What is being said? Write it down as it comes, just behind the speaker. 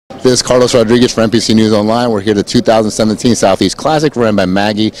This is Carlos Rodriguez from NPC News Online. We're here at the 2017 Southeast Classic, run by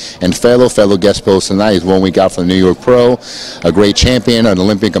Maggie and fellow guest host tonight. He's 1 week out from the New York Pro, a great champion, an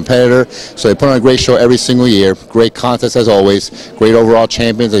Olympian competitor. So they put on a great show every single year. Great contest as always. Great overall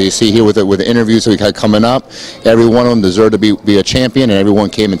champions, as you see here with the interviews that we had coming up. Every one of them deserved to be a champion, and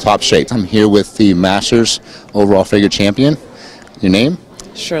everyone came in top shape. I'm here with the Masters overall figure champion. Your name?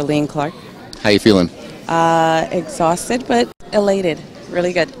 Charlene Clark. How you feeling? Exhausted but elated.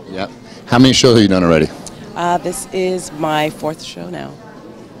 Really good. Yep. How many shows have you done already? This is my 4th show now.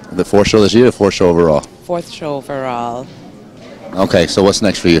 The 4th show this year, or 4th show overall? 4th show overall. Okay, so what's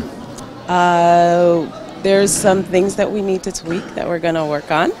next for you? There's some things that we need to tweak that we're going to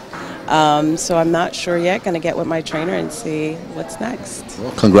work on. So I'm not sure yet. Going to get with my trainer and see what's next.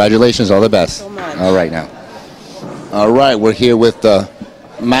 Well, congratulations. All the best. Thank you so much. All right now. All right, we're here with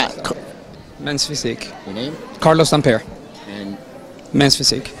Men's physique. Your name? Carlos Ampere. And Men's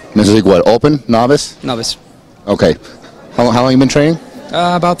physique. men's physique, what? Open? Novice? Novice. Okay. How long you been training?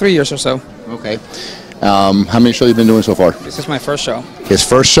 About 3 years or so. Okay. How many shows you been doing so far? This is my first show. His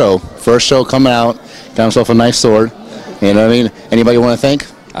first show. First show coming out. Got himself a nice sword. You know what I mean? Anybody you want to thank?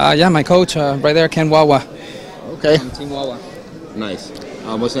 Yeah, my coach right there, Ken Wawa. Okay. From Team Wawa. Nice.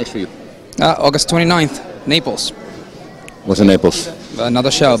 What's next for you? August 29th, Naples. What's in Naples?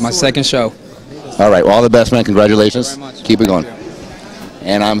 Another show, my second show. All right. Well, all the best, man. Congratulations. Thank you very much. Keep it going.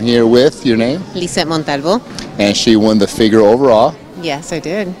 And I'm here with your name? Lisette Montalvo. And she won the figure overall. Yes, I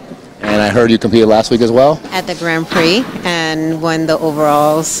did. And I heard you competed last week as well? At the Grand Prix and won the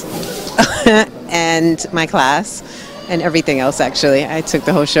overalls and my class and everything else, actually. I took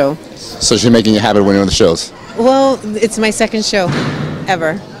the whole show. So she's making a habit of winning the shows? Well, it's my second show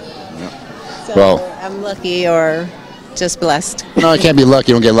ever. Yeah. So well, I'm lucky or just blessed. No, you can't be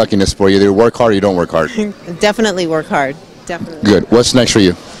lucky. You don't get lucky in this sport. You either work hard or you don't work hard. Definitely work hard. Definitely. Good. What's next for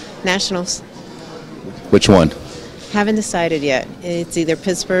you? Nationals. Which one? Haven't decided yet. It's either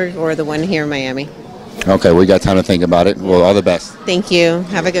Pittsburgh or the one here in Miami. Okay, we got time to think about it. Well, all the best. Thank you.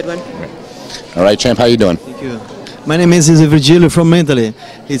 Have a good one. All right, champ, how you doing? Thank you. My name is Virgilio from Italy.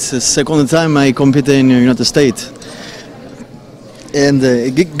 It's the second time I compete in the United States. And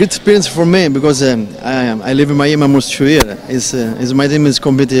good experience for me because I live in Miami almost 2 years. My dream is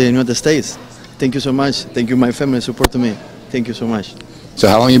compete in the United States. Thank you so much. Thank you, my family, support me. Thank you so much. So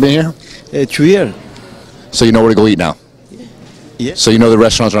how long you been here? 2 years. So you know where to go eat now? Yeah. So you know the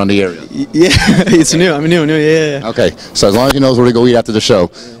restaurants around the area? Yeah, it's new. I'm new, yeah. Okay, so as long as you know where to go eat after the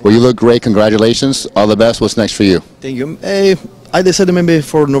show. Well, you look great. Congratulations. All the best. What's next for you? Thank you. I decided maybe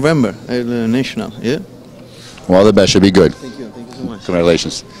for November, national, yeah? Well, all the best. Should be good. Thank you so much.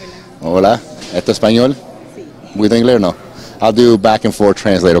 Congratulations. Hola. ¿Esto español? ¿With inglés or no? I'll do back and forth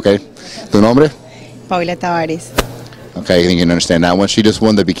translate, okay? ¿Tu nombre? Paula Tavares. Okay, I think you can understand that one. She just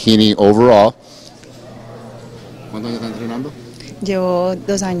won the bikini overall. ¿Cuántos años está entrenando? Llevo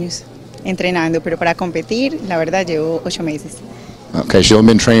 2 años entrenando, pero para competir, la verdad, llevo 8 meses. Okay, she's only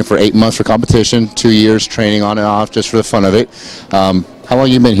been training for 8 months for competition, 2 years training on and off just for the fun of it. How long have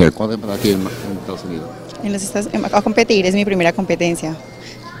you been here? ¿Cuánto tiempo aquí en Estados Unidos? A competir, es mi primera competencia.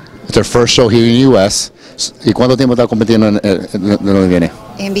 It's her first show here in the U.S. ¿Y cuánto tiempo está compitiendo de donde viene?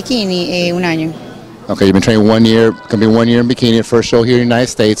 En bikini, 1 año. Okay, you've been training 1 year, competing 1 year in bikini, first show here in the United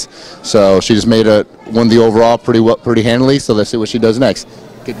States. So she just won the overall pretty handily. So let's see what she does next.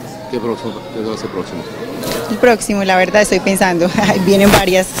 ¿Qué va a ser próximo? El próximo, la verdad, estoy pensando. Vienen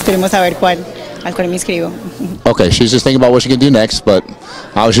varias, esperemos a ver al cual me inscribo. Okay, she's just thinking about what she can do next, but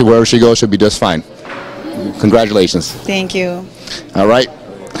obviously wherever she goes, she'll be just fine. Congratulations. Thank you. All right,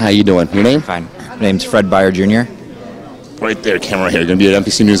 how you doing? Your name? Fine. My name's Fred Beyer Jr. Right there, camera here. Going to be at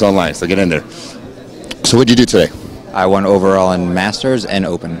NPC News Online, so get in there. So what did you do today? I won overall in Masters and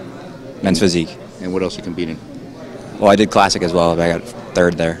Open, men's physique. And what else you competing? Well, I did Classic as well, but I got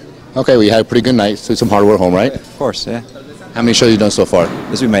 3rd there. Okay, well you had a pretty good night, so some hard work home, right? Of course, yeah. How many shows have you done so far?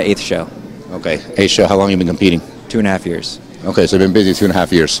 This will be my 8th show. Okay, 8th show. How long have you been competing? 2.5 years. Okay, so you've been busy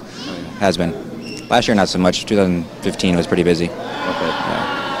 2.5 years. Has been. Last year not so much. 2015 was pretty busy. Okay.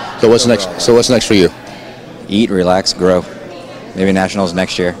 Yeah. So what's next? So what's next for you? Eat, relax, grow. Maybe nationals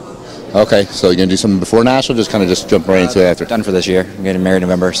next year. Okay, so you're gonna do something before national, just kind of jump right into it after. Done for this year. I'm getting married in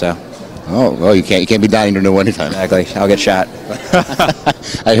November, so. Oh well, you can't be dying during the winter time. Exactly. I'll get shot.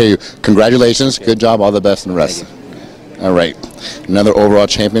 I hear you. Congratulations. Good job. All the best in the rest. All right. Another overall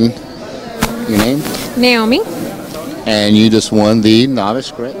champion. Your name? Naomi. And you just won the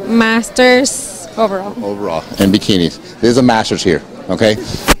novice, correct? Masters overall. Overall. And bikinis. There's a Masters here, okay?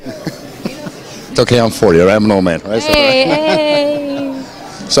 It's okay, I'm 40, all right? I'm an old man. Right? Hey.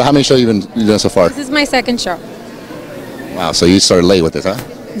 So how many shows you done so far? This is my second show. Wow, so you started late with this, huh?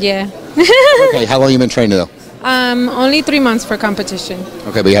 Yeah. Okay, how long you been training though? Only 3 months for competition.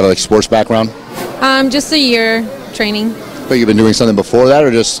 Okay, but you have like sports background? Just a year training. But you've been doing something before that,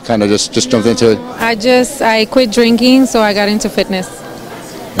 or just kind of just jumped into it? I quit drinking, so I got into fitness.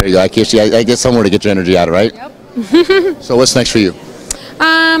 There you go. I get somewhere to get your energy out of, right? Yep. So what's next for you?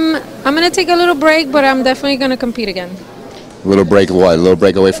 I'm gonna take a little break, but I'm definitely gonna compete again. A little break of what? A little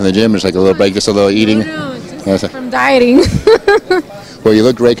break away from the gym? Just like a little break, just a little eating? No, just from dieting. Well, you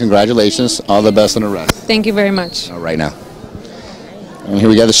look great. Congratulations. All the best on the rest. Thank you very much. All right now. And here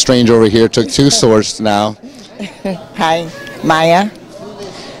we got a stranger over here. Took 2 swords now. Hi, Maya.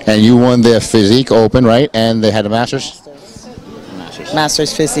 And you won the Physique Open, right? And they had a Masters?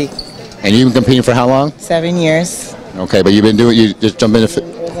 Masters Physique. And you've been competing for how long? 7 years. Okay, but you've been doing, you just jump into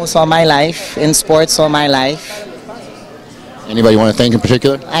Almost all my life, in sports all my life. Anybody you want to thank in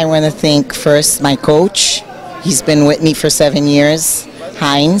particular? I want to thank first my coach. He's been with me for 7 years.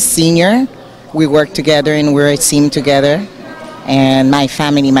 Heinz, senior. We work together and we're a team together. And my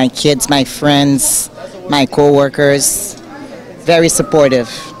family, my kids, my friends, my co-workers, very supportive.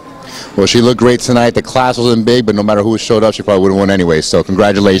 Well, she looked great tonight. The class wasn't big, but no matter who showed up, she probably would have won anyway. So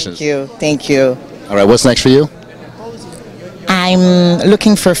congratulations. Thank you. Thank you. All right, what's next for you? I'm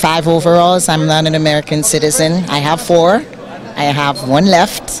looking for 5 overalls. I'm not an American citizen. I have 4. I have 1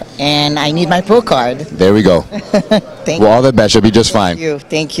 left, and I need my pro card. There we go. Thank well, all the best. You'll be just fine. you.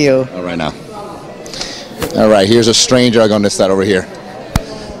 Thank you. All right now. All right, here's a stranger on this side over here.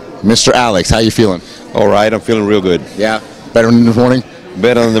 Mr. Alex, how you feeling? All right, I'm feeling real good. Yeah? Better in the morning?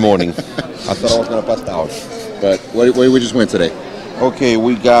 Better in the morning. I thought I was going to pass out. But what did we just win today? Okay,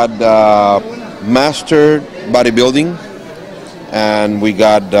 we got Master Bodybuilding, and we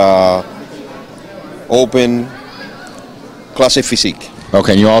got Open Classic Physique.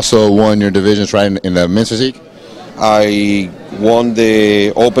 Okay, and you also won your divisions, right, in the men's physique? I won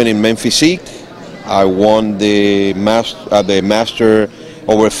the Open in men's physique. I won the Master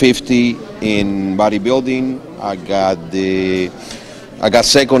over 50 in bodybuilding. I got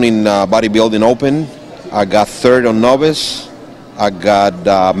second in bodybuilding open. I got third on novice. I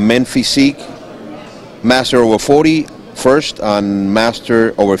got men physique, master over 40 first, and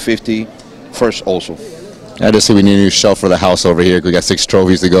master over 50 first also. I just see we need a new shelf for the house over here. We got 6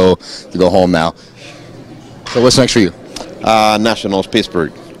 trophies to go home now. So what's next for you? Nationals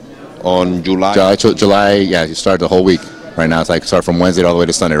Pittsburgh on July. July, yeah, you start the whole week. Right now it's like start from Wednesday all the way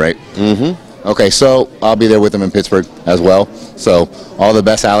to Sunday, right? Mm-hmm. Okay, so I'll be there with them in Pittsburgh as well. So all the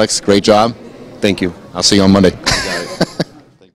best, Alex. Great job. Thank you. I'll see you on Monday.